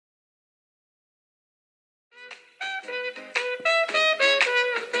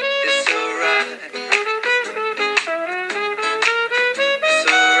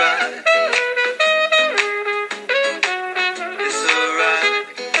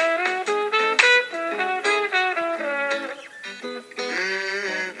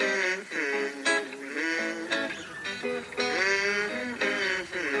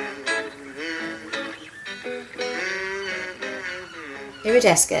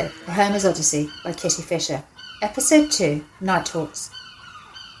Iridesco, A Homer's Odyssey by Kitty Fisher. Episode 2, Nighthawks.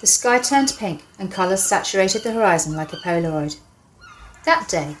 The sky turned pink and colours saturated the horizon like a Polaroid. That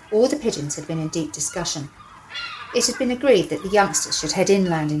day, all the pigeons had been in deep discussion. It had been agreed that the youngsters should head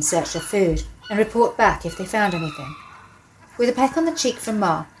inland in search of food and report back if they found anything. With a peck on the cheek from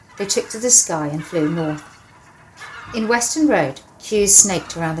Ma, they took to the sky and flew north. In Western Road, queues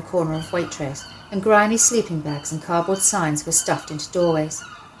snaked around the corner of Waitrose, and grimy sleeping bags and cardboard signs were stuffed into doorways.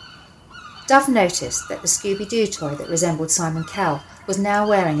 Dove noticed that the Scooby-Doo toy that resembled Simon Cowell was now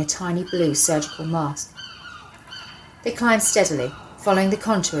wearing a tiny blue surgical mask. They climbed steadily, following the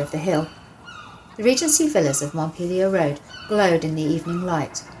contour of the hill. The Regency villas of Montpelier Road glowed in the evening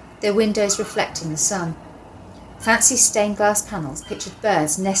light, their windows reflecting the sun. Fancy stained glass panels pictured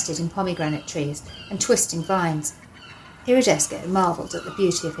birds nested in pomegranate trees and twisting vines. Iridesco marvelled at the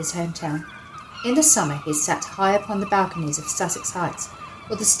beauty of his hometown. In the summer he sat high upon the balconies of Sussex Heights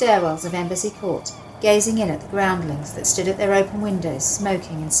or the stairwells of Embassy Court, gazing in at the groundlings that stood at their open windows,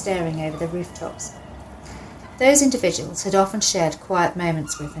 smoking and staring over the rooftops. Those individuals had often shared quiet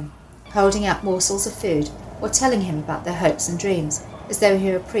moments with him, holding out morsels of food or telling him about their hopes and dreams, as though he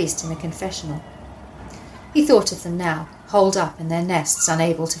were a priest in a confessional. He thought of them now, holed up in their nests,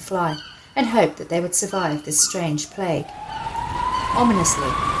 unable to fly, and hoped that they would survive this strange plague. Ominously,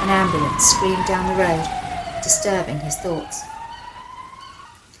 an ambulance screamed down the road, disturbing his thoughts.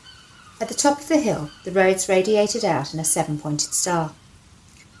 At the top of the hill, the roads radiated out in a seven-pointed star.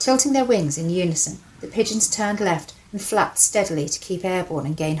 Tilting their wings in unison, the pigeons turned left and flapped steadily to keep airborne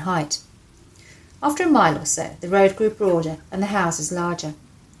and gain height. After a mile or so, the road grew broader and the houses larger.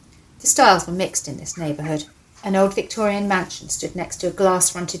 The styles were mixed in this neighbourhood. An old Victorian mansion stood next to a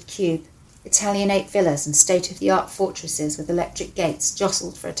glass-fronted cube. Italianate villas and state-of-the-art fortresses with electric gates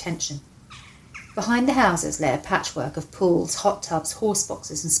jostled for attention. Behind the houses lay a patchwork of pools, hot tubs, horse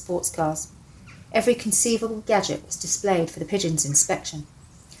boxes and sports cars. Every conceivable gadget was displayed for the pigeons' inspection.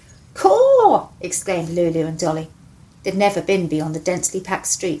 "Caw!" exclaimed Lulu and Dolly. They'd never been beyond the densely packed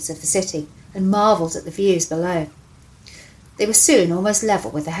streets of the city and marvelled at the views below. They were soon almost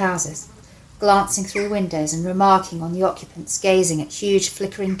level with the houses, glancing through windows and remarking on the occupants gazing at huge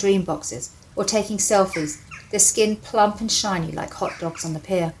flickering dream boxes or taking selfies, their skin plump and shiny like hot dogs on the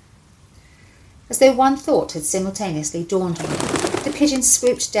pier. As though one thought had simultaneously dawned on them, the pigeons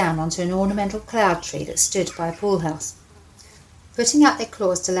swooped down onto an ornamental cloud tree that stood by a pool house. Putting out their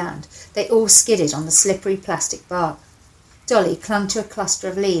claws to land, they all skidded on the slippery plastic bark. Dolly clung to a cluster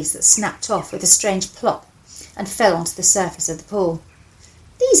of leaves that snapped off with a strange plop and fell onto the surface of the pool.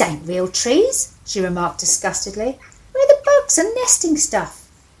 "These ain't real trees," she remarked disgustedly. "Where are the bugs and nesting stuff?"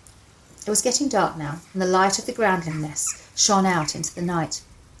 It was getting dark now, and the light of the groundling nests shone out into the night.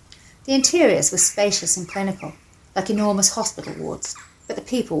 The interiors were spacious and clinical, like enormous hospital wards, but the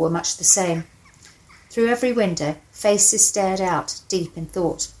people were much the same. Through every window, faces stared out, deep in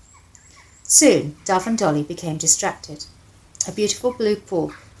thought. Soon, Dove and Dolly became distracted. A beautiful blue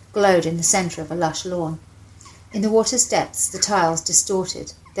pool glowed in the centre of a lush lawn. In the water's depths, the tiles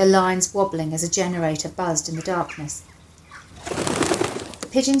distorted, their lines wobbling as a generator buzzed in the darkness. The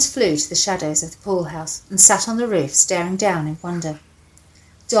pigeons flew to the shadows of the pool house and sat on the roof, staring down in wonder.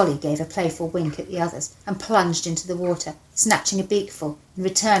 Dolly gave a playful wink at the others and plunged into the water, snatching a beakful and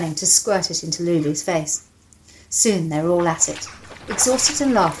returning to squirt it into Lulu's face. Soon they were all at it. Exhausted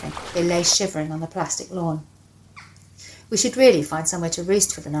and laughing, they lay shivering on the plastic lawn. "We should really find somewhere to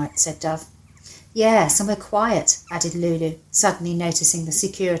roost for the night," said Dove. "Yeah, somewhere quiet," added Lulu, suddenly noticing the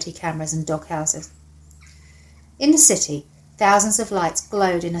security cameras and doghouses. In the city, thousands of lights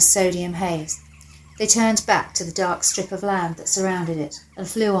glowed in a sodium haze. They turned back to the dark strip of land that surrounded it and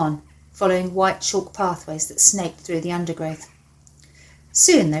flew on, following white chalk pathways that snaked through the undergrowth.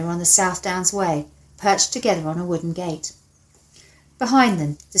 Soon they were on the South Downs Way, perched together on a wooden gate. Behind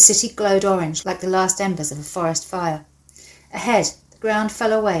them, the city glowed orange like the last embers of a forest fire. Ahead, the ground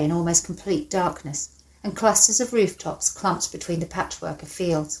fell away in almost complete darkness, and clusters of rooftops clumped between the patchwork of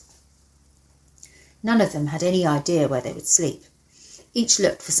fields. None of them had any idea where they would sleep. Each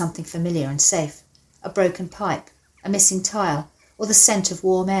looked for something familiar and safe, a broken pipe, a missing tile, or the scent of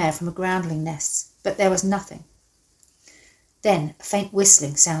warm air from a groundling nest, but there was nothing. Then a faint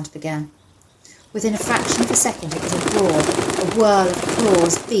whistling sound began. Within a fraction of a second it was a roar, a whirl of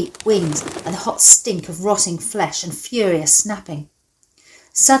claws, beak, wings, and the hot stink of rotting flesh and furious snapping.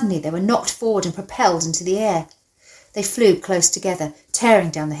 Suddenly they were knocked forward and propelled into the air. They flew close together,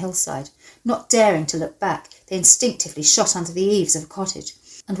 tearing down the hillside. Not daring to look back, they instinctively shot under the eaves of a cottage,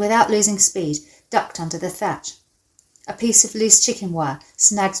 and without losing speed, ducked under the thatch. A piece of loose chicken wire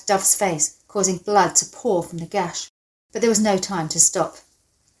snagged Dove's face, causing blood to pour from the gash. But there was no time to stop.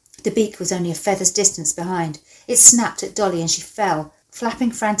 The beak was only a feather's distance behind. It snapped at Dolly and she fell.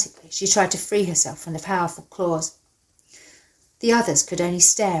 Flapping frantically, she tried to free herself from the powerful claws. The others could only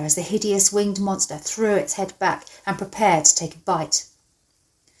stare as the hideous winged monster threw its head back and prepared to take a bite.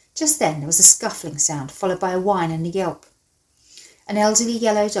 Just then there was a scuffling sound, followed by a whine and a yelp. An elderly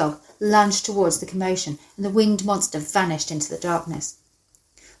yellow dog lunged towards the commotion, and the winged monster vanished into the darkness.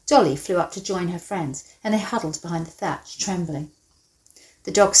 Dolly flew up to join her friends, and they huddled behind the thatch, trembling.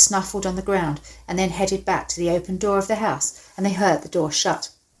 The dog snuffled on the ground and then headed back to the open door of the house, and they heard the door shut.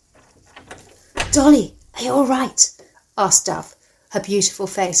 "Dolly, are you all right?" asked Dove, her beautiful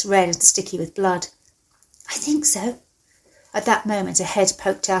face red and sticky with blood. "I think so." At that moment a head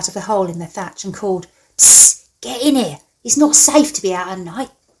poked out of the hole in the thatch and called, "Psst! Get in here! It's not safe to be out at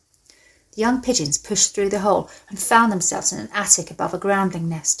night." The young pigeons pushed through the hole and found themselves in an attic above a groundling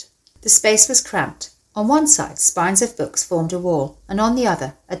nest. The space was cramped. On one side, spines of books formed a wall, and on the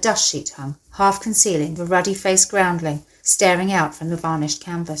other, a dust sheet hung, half concealing the ruddy-faced groundling staring out from the varnished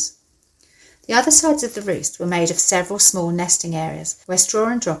canvas. The other sides of the roost were made of several small nesting areas, where straw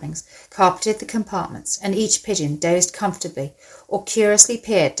and droppings carpeted the compartments, and each pigeon dozed comfortably or curiously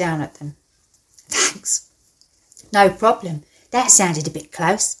peered down at them. "Thanks." "No problem. That sounded a bit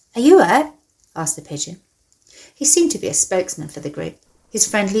close. Are you hurt?" asked the pigeon. He seemed to be a spokesman for the group. His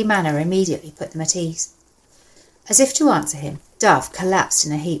friendly manner immediately put them at ease. As if to answer him, Dove collapsed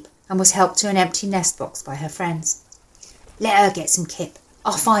in a heap and was helped to an empty nest box by her friends. "Let her get some kip.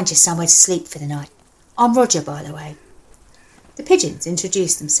 I'll find you somewhere to sleep for the night. I'm Roger, by the way." The pigeons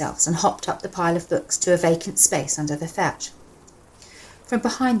introduced themselves and hopped up the pile of books to a vacant space under the thatch. From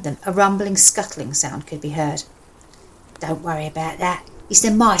behind them, a rumbling, scuttling sound could be heard. "Don't worry about that. It's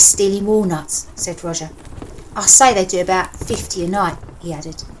the mice stealing walnuts," said Roger. "I say they do about 50 a night," he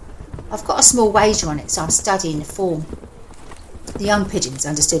added. "I've got a small wager on it, so I'm studying the form." The young pigeons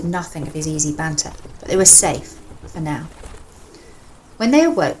understood nothing of his easy banter, but they were safe, for now. When they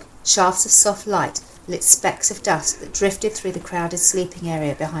awoke, shafts of soft light lit specks of dust that drifted through the crowded sleeping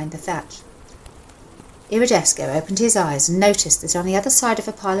area behind the thatch. Iridesco opened his eyes and noticed that on the other side of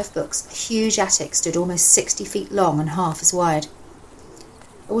a pile of books, a huge attic stood almost 60 feet long and half as wide.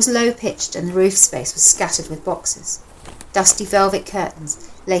 It was low-pitched and the roof space was scattered with boxes. Dusty velvet curtains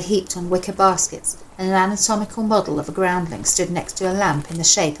lay heaped on wicker baskets, and an anatomical model of a groundling stood next to a lamp in the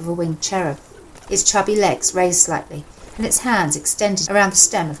shape of a winged cherub, its chubby legs raised slightly, and its hands extended around the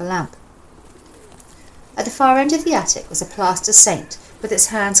stem of a lamp. At the far end of the attic was a plaster saint with its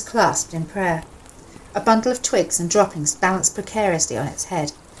hands clasped in prayer. A bundle of twigs and droppings balanced precariously on its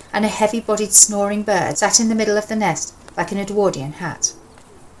head, and a heavy-bodied snoring bird sat in the middle of the nest like an Edwardian hat.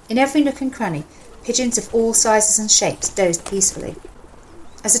 In every nook and cranny, pigeons of all sizes and shapes dozed peacefully.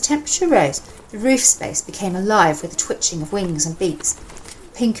 As the temperature rose, the roof space became alive with the twitching of wings and beaks.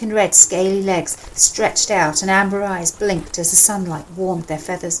 Pink and red scaly legs stretched out and amber eyes blinked as the sunlight warmed their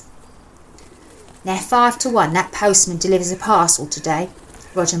feathers. "Now 5 to 1 that postman delivers a parcel today,"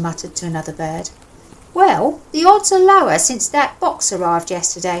 Roger muttered to another bird. "Well, the odds are lower since that box arrived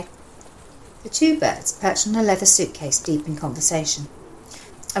yesterday." The two birds perched on a leather suitcase deep in conversation.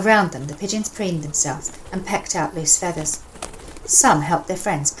 Around them the pigeons preened themselves and pecked out loose feathers. Some helped their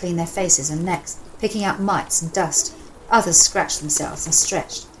friends clean their faces and necks, picking out mites and dust. Others scratched themselves and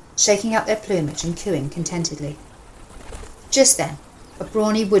stretched, shaking out their plumage and cooing contentedly. Just then, a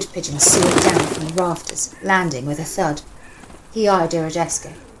brawny wood pigeon soared down from the rafters, landing with a thud. He eyed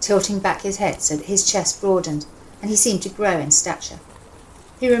Iridesco, tilting back his head so that his chest broadened, and he seemed to grow in stature.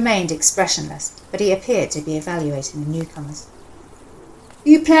 He remained expressionless, but he appeared to be evaluating the newcomers.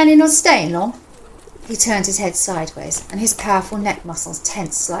 "You planning on staying long?" He turned his head sideways, and his powerful neck muscles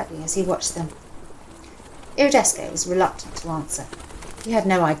tensed slightly as he watched them. Iridesco was reluctant to answer. He had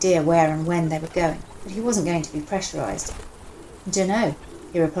no idea where and when they were going, but he wasn't going to be pressurised. "Dunno,"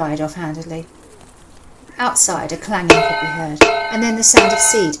 he replied offhandedly. Outside, a clanging could be heard, and then the sound of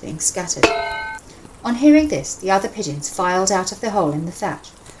seed being scattered. On hearing this, the other pigeons filed out of the hole in the thatch,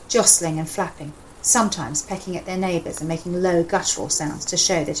 jostling and flapping, sometimes pecking at their neighbours and making low guttural sounds to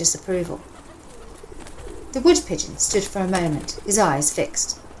show their disapproval. The wood pigeon stood for a moment, his eyes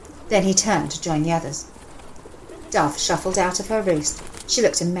fixed. Then he turned to join the others. Dove shuffled out of her roost. She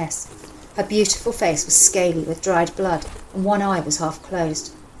looked a mess. Her beautiful face was scaly with dried blood, and one eye was half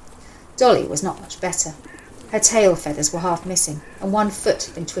closed. Dolly was not much better. Her tail feathers were half missing, and one foot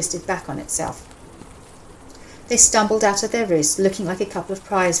had been twisted back on itself. They stumbled out of their roost, looking like a couple of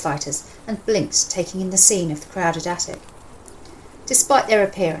prize fighters, and blinked, taking in the scene of the crowded attic. Despite their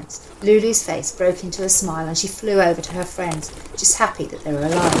appearance, Lulu's face broke into a smile, and she flew over to her friends, just happy that they were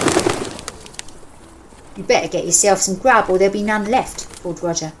alive. "You better get yourself some grub or there'll be none left," called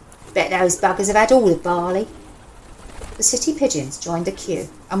Roger. "Bet those buggers have had all the barley." The city pigeons joined the queue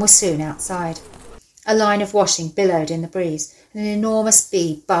and were soon outside. A line of washing billowed in the breeze, and an enormous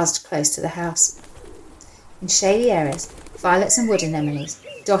bee buzzed close to the house. In shady areas, violets and wood anemones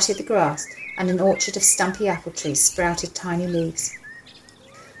dotted the grass, and an orchard of stumpy apple trees sprouted tiny leaves.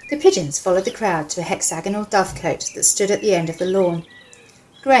 The pigeons followed the crowd to a hexagonal dovecote that stood at the end of the lawn.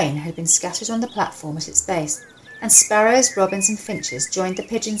 Grain had been scattered on the platform at its base, and sparrows, robins and finches joined the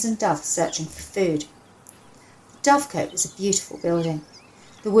pigeons and doves searching for food. The dovecote was a beautiful building.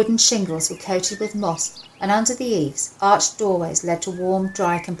 The wooden shingles were coated with moss, and under the eaves, arched doorways led to warm,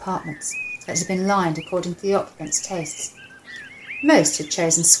 dry compartments that had been lined according to the occupants' tastes. Most had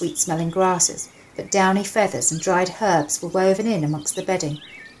chosen sweet-smelling grasses, but downy feathers and dried herbs were woven in amongst the bedding,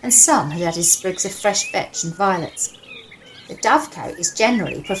 and some had added sprigs of fresh vetch and violets. "The dovecote is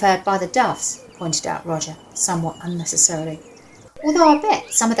generally preferred by the doves," pointed out Roger, somewhat unnecessarily. "Although I bet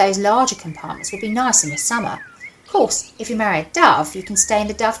some of those larger compartments would be nice in the summer. Of course, if you marry a dove, you can stay in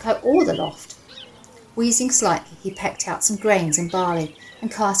the dovecote or the loft." Wheezing slightly, he pecked out some grains and barley and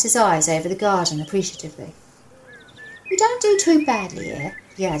cast his eyes over the garden appreciatively. "You don't do too badly here,"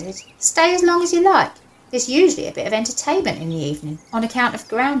 he added. "Stay as long as you like. There's usually a bit of entertainment in the evening on account of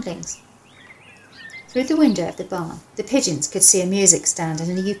groundlings." Through the window of the barn, the pigeons could see a music stand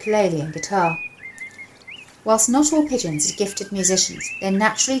and a ukulele and guitar. Whilst not all pigeons are gifted musicians, they're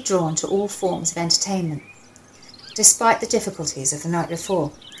naturally drawn to all forms of entertainment. Despite the difficulties of the night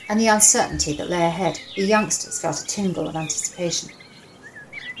before and the uncertainty that lay ahead, the youngsters felt a tingle of anticipation.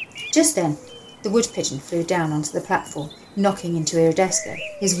 Just then, the wood pigeon flew down onto the platform, knocking into Iridesco.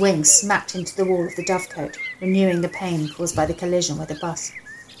 His wings smacked into the wall of the dovecote, renewing the pain caused by the collision with the bus.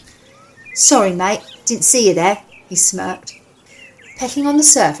 "Sorry, mate, didn't see you there," he smirked. Pecking on the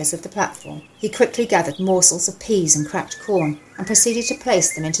surface of the platform, he quickly gathered morsels of peas and cracked corn and proceeded to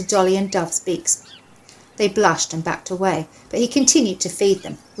place them into Dolly and Dove's beaks. They blushed and backed away, but he continued to feed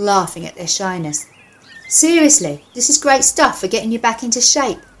them, laughing at their shyness. "Seriously, this is great stuff for getting you back into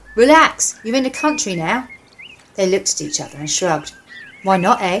shape. Relax, you're in the country now." They looked at each other and shrugged. Why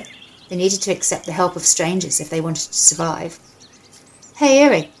not, eh? They needed to accept the help of strangers if they wanted to survive. "Hey,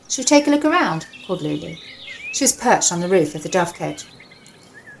 Erie, shall we take a look around?" called Lulu. She was perched on the roof of the dovecote.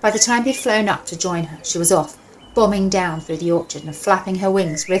 By the time he'd flown up to join her, she was off, bombing down through the orchard and flapping her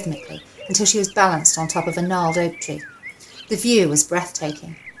wings rhythmically until she was balanced on top of a gnarled oak tree. The view was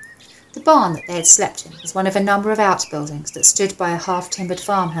breathtaking. The barn that they had slept in was one of a number of outbuildings that stood by a half-timbered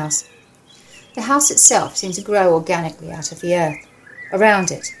farmhouse. The house itself seemed to grow organically out of the earth.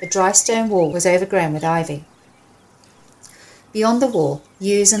 Around it, a dry stone wall was overgrown with ivy. Beyond the wall,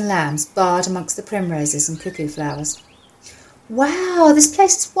 ewes and lambs barred amongst the primroses and cuckoo flowers. "Wow, this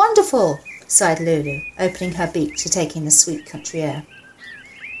place is wonderful," sighed Lulu, opening her beak to take in the sweet country air.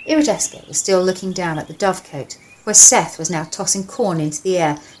 Iridesco was still looking down at the dovecote, where Seth was now tossing corn into the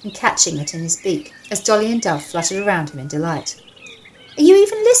air and catching it in his beak, as Dolly and Dove fluttered around him in delight. "Are you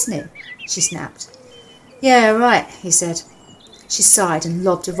even listening?" she snapped. "Yeah, right," he said. She sighed and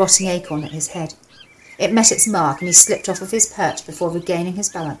lobbed a rotting acorn at his head. It met its mark and he slipped off of his perch before regaining his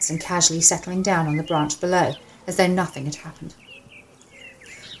balance and casually settling down on the branch below, as though nothing had happened.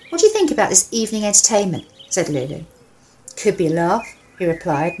 "What do you think about this evening entertainment?" said Lulu. "Could be a laugh," he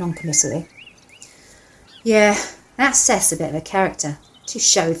replied noncommittally. "Yeah, that Seth's a bit of a character. Too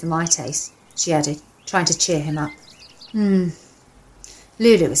showy for my taste," she added, trying to cheer him up.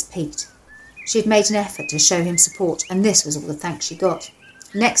 Lulu was piqued. She had made an effort to show him support, and this was all the thanks she got.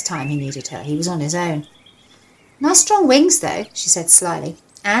 Next time he needed her, he was on his own. "Nice strong wings, though," she said slyly.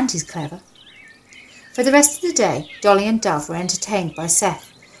 "And he's clever." For the rest of the day, Dolly and Dove were entertained by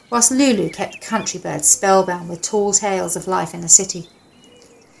Seth, whilst Lulu kept the country birds spellbound with tall tales of life in the city.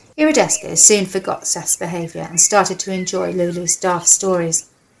 Iridesco soon forgot Seth's behaviour and started to enjoy Lulu's daft stories.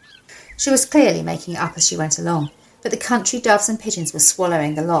 She was clearly making it up as she went along, but the country doves and pigeons were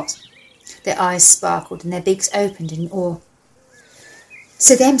swallowing the lot. Their eyes sparkled and their beaks opened in awe.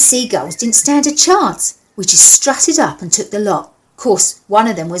 "So them seagulls didn't stand a chance. We just strutted up and took the lot. Course, one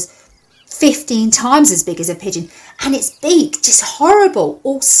of them was 15 times as big as a pigeon, and its beak just horrible,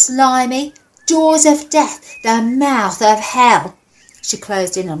 all slimy. Jaws of death, the mouth of hell." She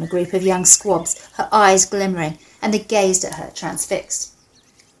closed in on a group of young squabs, her eyes glimmering, and they gazed at her transfixed.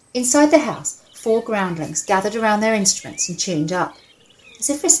 Inside the house, 4 groundlings gathered around their instruments and tuned up. As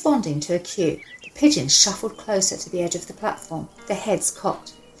if responding to a cue, the pigeons shuffled closer to the edge of the platform, their heads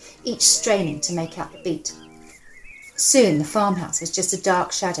cocked, each straining to make out the beat. Soon the farmhouse was just a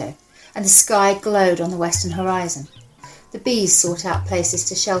dark shadow, and the sky glowed on the western horizon. The bees sought out places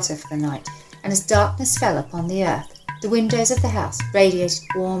to shelter for the night, and as darkness fell upon the earth, the windows of the house radiated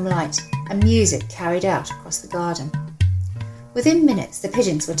warm light, and music carried out across the garden. Within minutes, the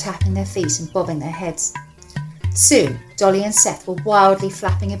pigeons were tapping their feet and bobbing their heads. Soon, Dolly and Seth were wildly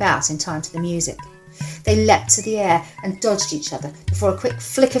flapping about in time to the music. They leapt to the air and dodged each other before a quick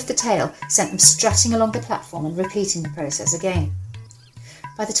flick of the tail sent them strutting along the platform and repeating the process again.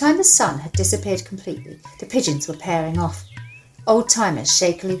 By the time the sun had disappeared completely, the pigeons were pairing off. Old-timers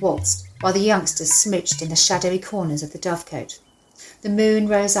shakily waltzed, while the youngsters smooched in the shadowy corners of the dovecote. The moon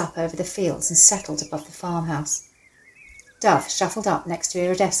rose up over the fields and settled above the farmhouse. Dove shuffled up next to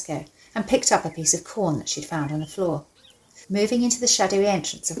Iridesco and picked up a piece of corn that she'd found on the floor. Moving into the shadowy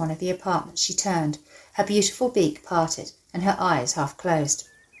entrance of one of the apartments, she turned, her beautiful beak parted and her eyes half closed.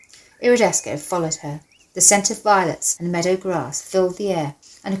 Iridesco followed her. The scent of violets and meadow grass filled the air,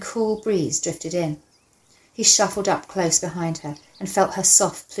 and a cool breeze drifted in. He shuffled up close behind her and felt her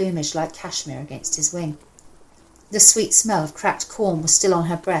soft plumage like cashmere against his wing. The sweet smell of cracked corn was still on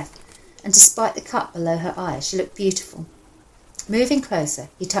her breath, and despite the cut below her eye, she looked beautiful. Moving closer,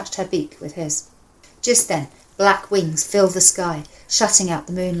 he touched her beak with his. Just then, black wings filled the sky, shutting out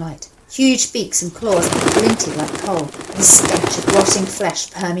the moonlight. Huge beaks and claws glinted like coal, and the stench of rotting flesh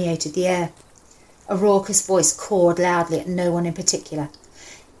permeated the air. A raucous voice cawed loudly at no one in particular.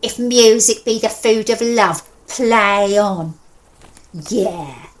 "If music be the food of love, play on."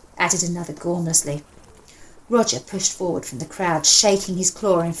 "Yeah," added another gormlessly. Roger pushed forward from the crowd, shaking his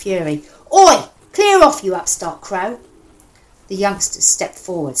claw in fury. "Oi! Clear off, you upstart crow!" The youngsters stepped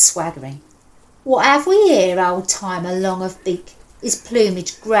forward, swaggering. "What have we here, old-timer long of beak? His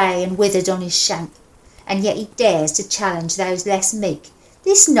plumage grey and withered on his shank, and yet he dares to challenge those less meek.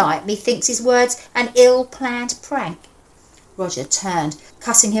 This night methinks his words an ill-planned prank." Roger turned,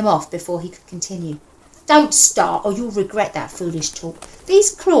 cutting him off before he could continue. "Don't start, or you'll regret that foolish talk. These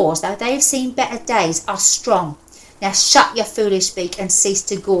claws, though they have seen better days, are strong. Now shut your foolish beak and cease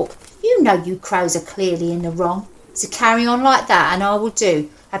to gawk. You know you crows are clearly in the wrong. So carry on like that, and I will do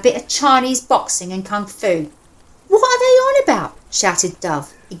a bit of Chinese boxing and kung fu." "What are they on about?" shouted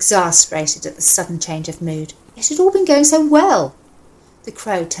Dove, exasperated at the sudden change of mood. It had all been going so well. The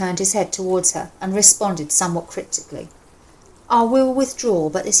crow turned his head towards her and responded somewhat cryptically. "I will withdraw,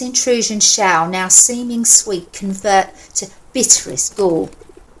 but this intrusion shall, now seeming sweet, convert to bitterest gall."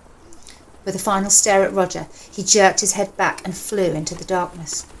 With a final stare at Roger, he jerked his head back and flew into the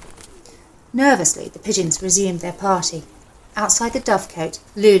darkness. Nervously, the pigeons resumed their party. Outside the dovecote,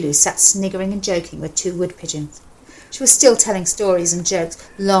 Lulu sat sniggering and joking with two wood pigeons. She was still telling stories and jokes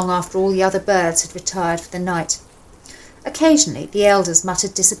long after all the other birds had retired for the night. Occasionally, the elders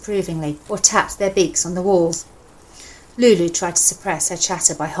muttered disapprovingly or tapped their beaks on the walls. Lulu tried to suppress her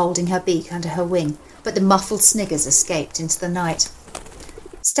chatter by holding her beak under her wing, but the muffled sniggers escaped into the night.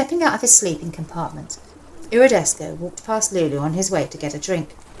 Stepping out of his sleeping compartment, Iridesco walked past Lulu on his way to get a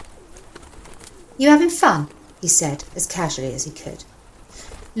drink. "You having fun?" he said, as casually as he could.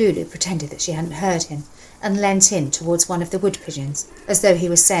 Lulu pretended that she hadn't heard him, and leant in towards one of the wood pigeons, as though he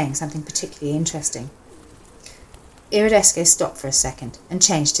was saying something particularly interesting. Iridesco stopped for a second and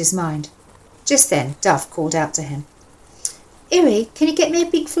changed his mind. Just then Dove called out to him. "Iri, can you get me a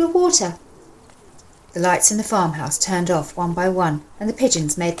beakful of water?" The lights in the farmhouse turned off one by one, and the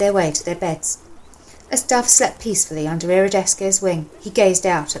pigeons made their way to their beds. As Dove slept peacefully under Iridesco's wing, he gazed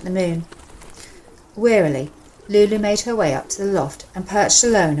out at the moon. Wearily, Lulu made her way up to the loft and perched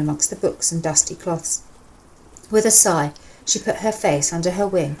alone amongst the books and dusty cloths. With a sigh, she put her face under her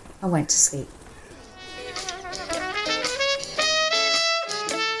wing and went to sleep.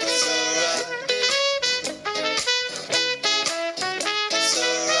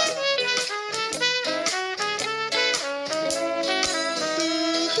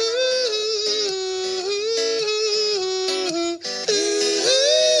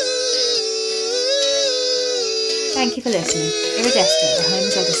 Thank you for listening. Iridesco, A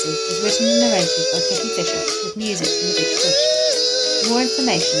Homer's Odyssey, was written and narrated by Kitty Fisher with music from The Big Push. For more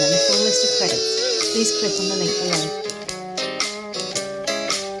information and the full list of credits, please click on the link below.